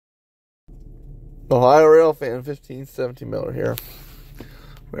Ohio Rail fan 1517 Miller here.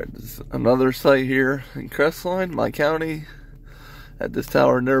 We're at another site here in Crestline, my county. At this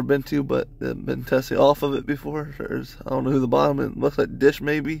tower I've never been to, but I've been testing off of it before. There's, I don't know who the bottom is. It looks like Dish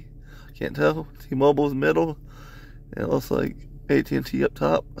maybe. Can't tell. T-Mobile's middle. And it looks like AT&T up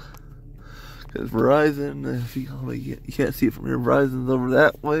top. Because Verizon, if you can't see it from here, Verizon's over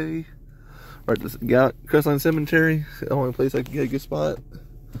that way. Right, this Crestline Cemetery. It's the only place I can get a good spot.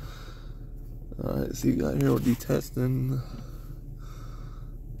 Alright, so you got here, we'll be testing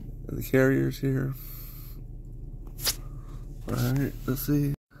the carriers here. Alright, let's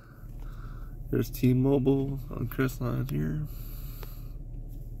see. There's T-Mobile on Crestline here.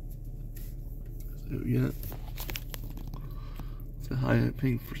 Let's see what we got. It's a high-end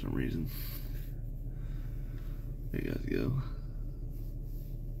pink for some reason. There you guys go.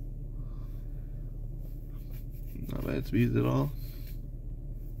 Not bad speeds at all.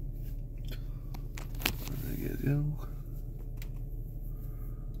 There you guys go.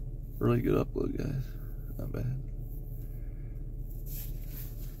 Really good upload, guys. Not bad.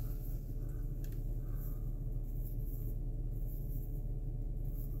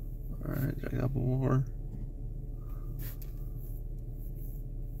 Alright, check out more.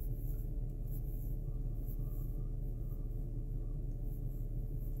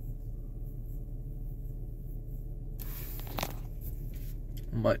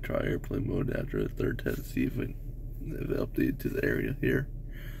 I might try airplane mode after the third test to see if it updated to the area here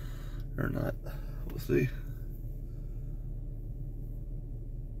or not. We'll see.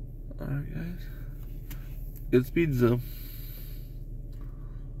 Alright, guys. Good speeds though.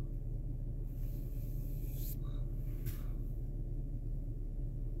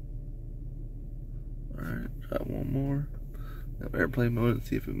 Alright, try one more. Have airplane mode and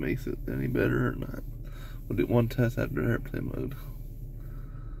see if it makes it any better or not. We'll do one test after airplane mode.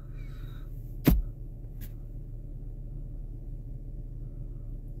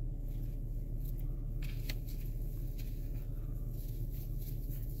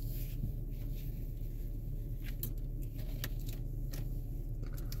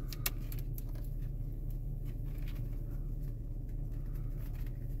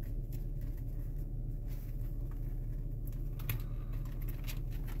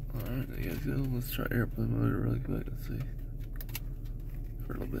 Alright, there you guys go. Let's try airplane mode really quick. Let's see.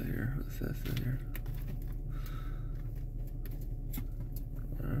 For a little bit here. Let's test it here.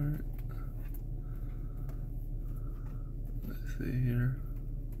 Alright. Let's see here.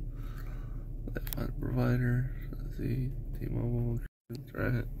 Let's find a provider. Let's see. T-Mobile. Let's try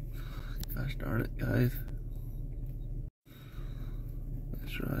it. Gosh darn it, guys.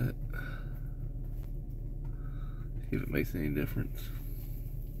 Let's try it. See if it makes any difference.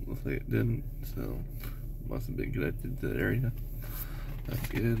 Looks like it didn't, so must have been connected to the area. That's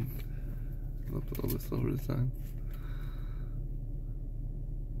good. Up a little bit slower this time.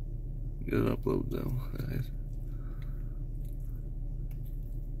 Good upload though, guys.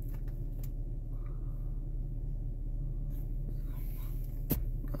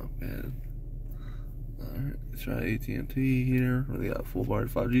 Not bad. Alright, let's try AT&T here. They got full bar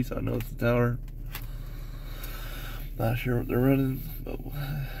 5G, so I know it's the tower. Not sure what they're running, but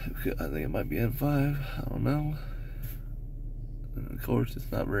I think it might be N5. I don't know. And of course,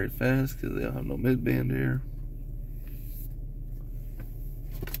 it's not very fast because they don't have no mid-band here.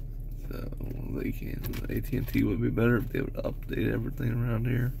 So they can't. AT&T would be better if they would update everything around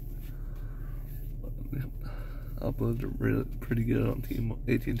here. Uploads are really pretty good on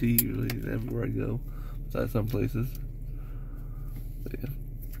AT&T usually everywhere I go, besides some places. But yeah.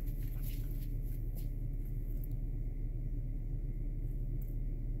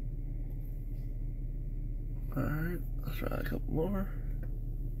 Alright, let's try a couple more.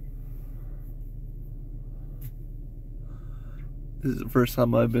 This is the first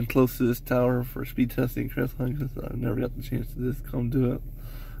time I've been close to this tower for speed testing Crestline because I've never got the chance to just come to it.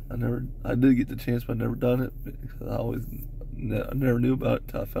 I did get the chance, but I've never done it because I never knew about it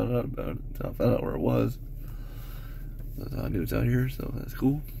until I found out about it, until I found out where it was. So I knew it's out here, so that's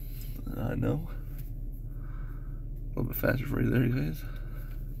cool. I know. A little bit faster for you there, you guys.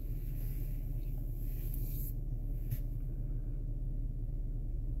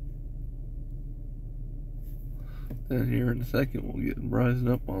 Then here in a second, we'll get Verizon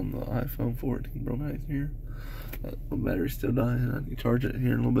up on the iPhone 14 Pro Max here. The battery's still dying. I can charge it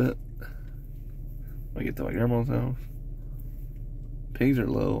here in a little bit. When I get to my grandma's house. Pings are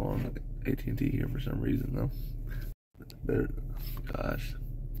low on AT&T here for some reason, though. Better, gosh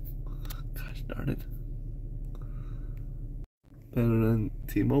darn it. Better than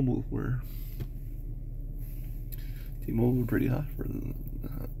T-Mobile were. T-Mobile pretty hot for the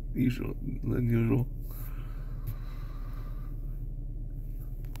than usual.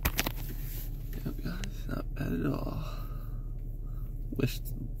 Yep, guys, not bad at all. Wish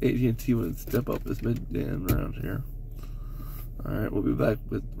AT&T would step up this mid-band around here. Alright, we'll be back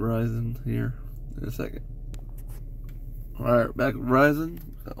with Verizon here in a second. Alright, back with Verizon.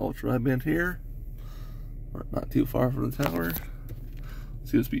 Got ultra wideband here. We're not too far from the tower.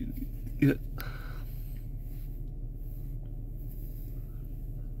 See what speed we get.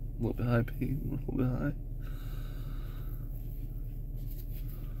 A little bit high speed, a little bit high.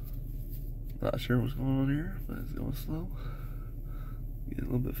 Not sure what's going on here, but it's going slow. Get a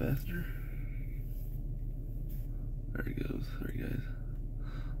little bit faster. There he goes. There he goes.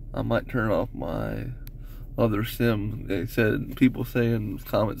 I might turn off my other SIM. They said, people say in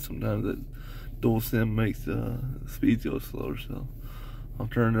comments sometimes that dual SIM makes the speeds go slower, so I'll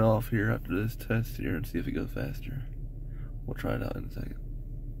turn it off here after this test here and see if it goes faster. We'll try it out in a second.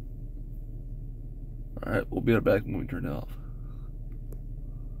 Alright, we'll be right back when we turn it off.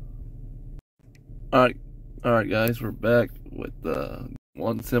 Alright guys, we're back with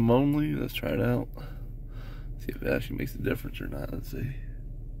one SIM only. Let's try it out. See if it actually makes a difference or not. Let's see.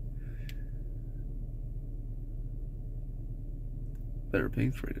 Better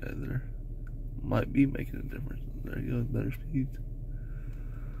pings for you guys there. Might be making a difference. There you go, better speeds.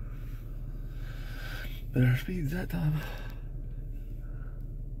 Better speeds that time.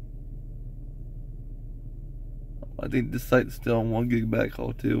 I think this site's still on 1 gig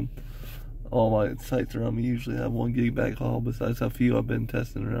backhaul too. All my sites around me usually have 1 gig backhaul, besides a few I've been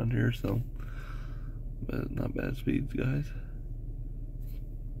testing around here, so. But not bad speeds, guys.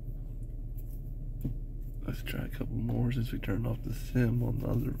 Let's try a couple more since we turned off the SIM on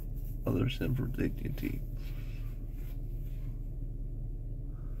the other SIM for AT&T.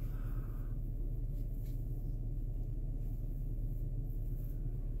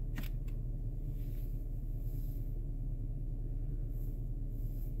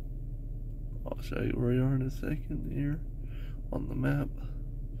 I'll show you where you are in a second here on the map.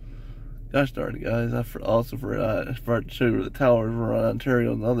 Gosh darn it, guys, I also forgot to show you where the towers were on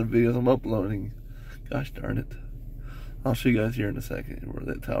Ontario and the other videos I'm uploading. Gosh darn it. I'll show you guys here in a second where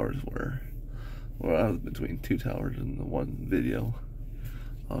the towers were. Well, I was between 2 towers in the one video.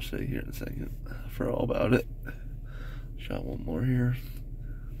 I'll show you here in a second for all about it. Shot one more here.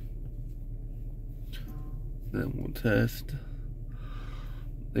 Then we'll test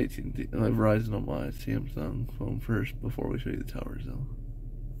AT&T, Verizon on my Samsung phone first before we show you the towers though.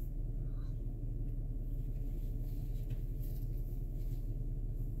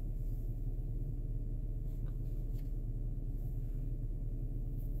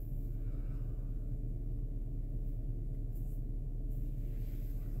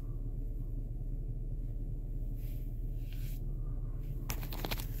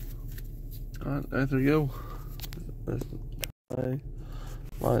 Alright, there you go. That's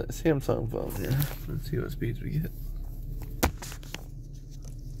my Samsung phone here. Let's see what speeds we get.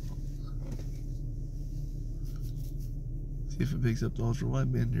 See if it picks up the ultra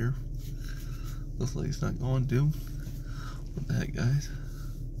wideband here. Looks like it's not going to. What the heck, guys?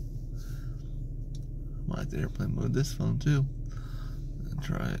 Might have to airplane mode this phone too and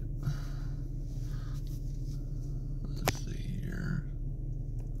try it. Let's see here.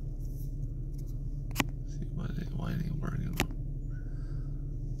 See why it ain't working.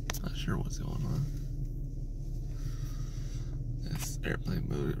 Not sure what's going on. Let's airplane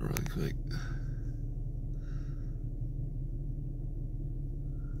mode it really quick.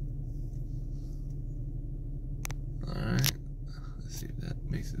 Alright, let's see if that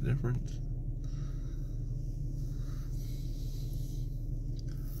makes a difference.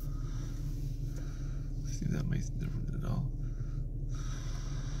 Let's see if that makes a difference at all.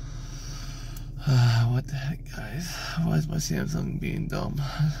 What the heck, guys? Why is my Samsung being dumb?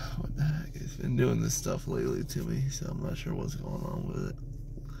 What the heck? It's been doing this stuff lately to me, so I'm not sure what's going on with it.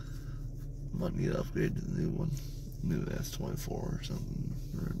 Might need to upgrade to the new one. New S24 or something.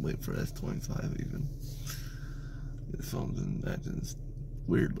 Or wait for S25 even. This phone's been acting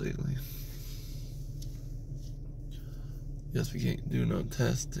weird lately. Guess we can't do no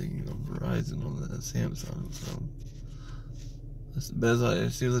testing on Verizon on the Samsung, so that's the best I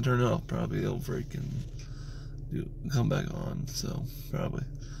as soon as I turn it off, probably it'll freaking come back on, so probably.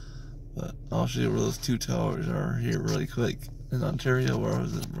 But I'll show you where those 2 towers are here really quick. In Ontario, where I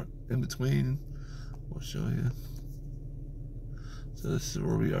was in between, we'll show you. So this is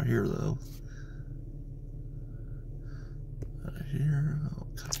where we are here though. Right here. Oh,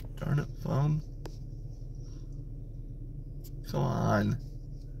 God darn it, phone. Come on.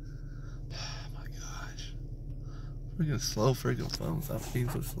 Oh my gosh. Freaking slow freaking phone. Stop being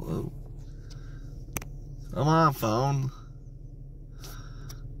so slow. Come on, phone.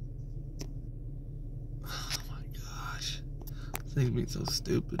 Oh my gosh. This thing's being so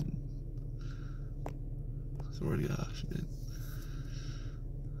stupid. I swear to gosh, dude.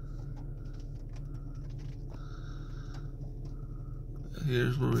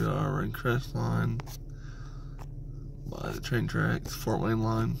 Here's where we are. We're in Crestline. By the train tracks, Fort Wayne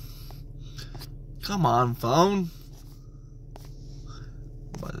line. Come on, phone.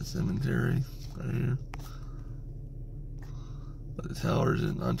 By the cemetery, right here. By the towers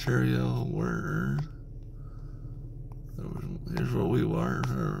in Ontario, where here's where we were.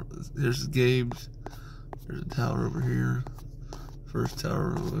 Here's Gabe's. There's a tower over here. First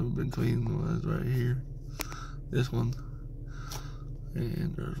tower in between was right here. This one.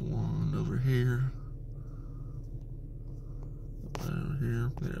 And there's one over here. Right over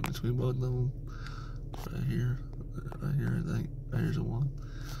here. Yeah, between both of them. Right here. Right here, I think. Right here's the one.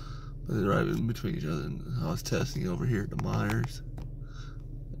 But they're right in between each other. And I was testing over here at the Myers.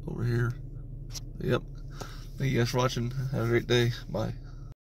 Over here. Yep. Thank you guys for watching. Have a great day. Bye.